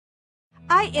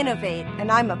I innovate, and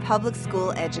I'm a public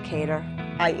school educator.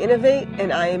 I innovate,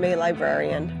 and I am a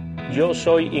librarian. Yo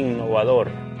soy innovador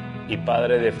y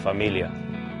padre de familia.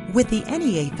 With the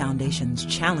NEA Foundation's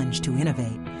Challenge to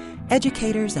Innovate,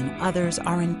 educators and others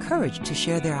are encouraged to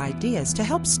share their ideas to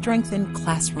help strengthen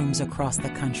classrooms across the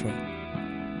country.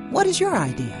 What is your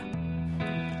idea?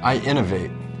 I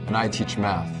innovate, and I teach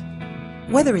math.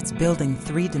 Whether it's building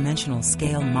three-dimensional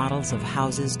scale models of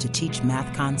houses to teach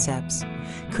math concepts,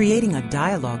 creating a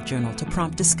dialogue journal to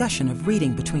prompt discussion of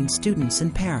reading between students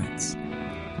and parents.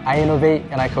 I innovate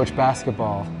and I coach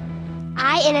basketball.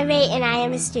 I innovate and I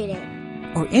am a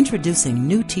student. Or introducing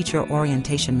new teacher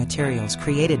orientation materials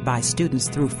created by students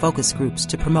through focus groups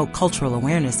to promote cultural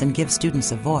awareness and give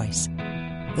students a voice.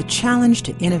 The Challenge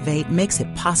to Innovate makes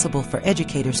it possible for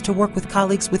educators to work with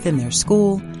colleagues within their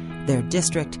school, their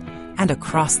district, and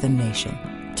across the nation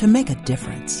to make a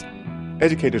difference.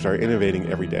 Educators are innovating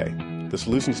every day. The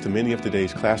solutions to many of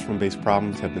today's classroom-based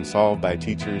problems have been solved by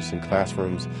teachers in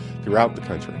classrooms throughout the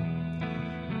country.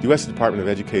 The U.S. Department of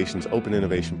Education's Open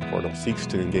Innovation Portal seeks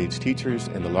to engage teachers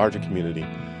and the larger community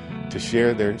to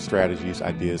share their strategies,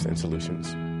 ideas, and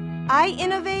solutions. I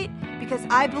innovate because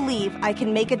I believe I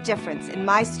can make a difference in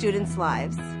my students'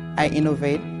 lives. I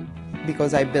innovate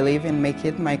because I believe in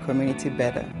making my community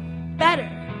better. Better.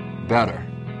 Better.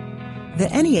 The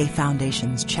NEA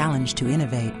Foundation's Challenge to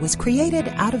Innovate was created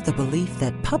out of the belief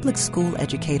that public school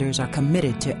educators are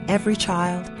committed to every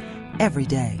child, every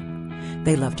day.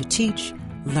 They love to teach,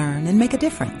 learn, and make a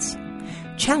difference.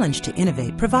 Challenge to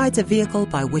Innovate provides a vehicle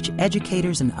by which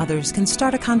educators and others can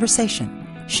start a conversation,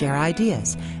 share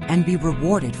ideas, and be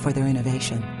rewarded for their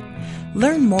innovation.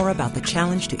 Learn more about the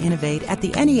Challenge to Innovate at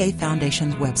the NEA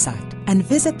Foundation's website and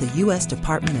visit the U.S.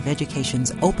 Department of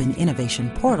Education's Open Innovation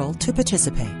Portal to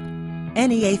participate.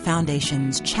 NEA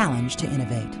Foundation's Challenge to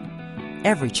Innovate.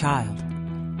 Every child,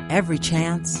 every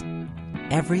chance,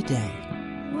 every day.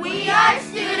 We are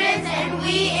students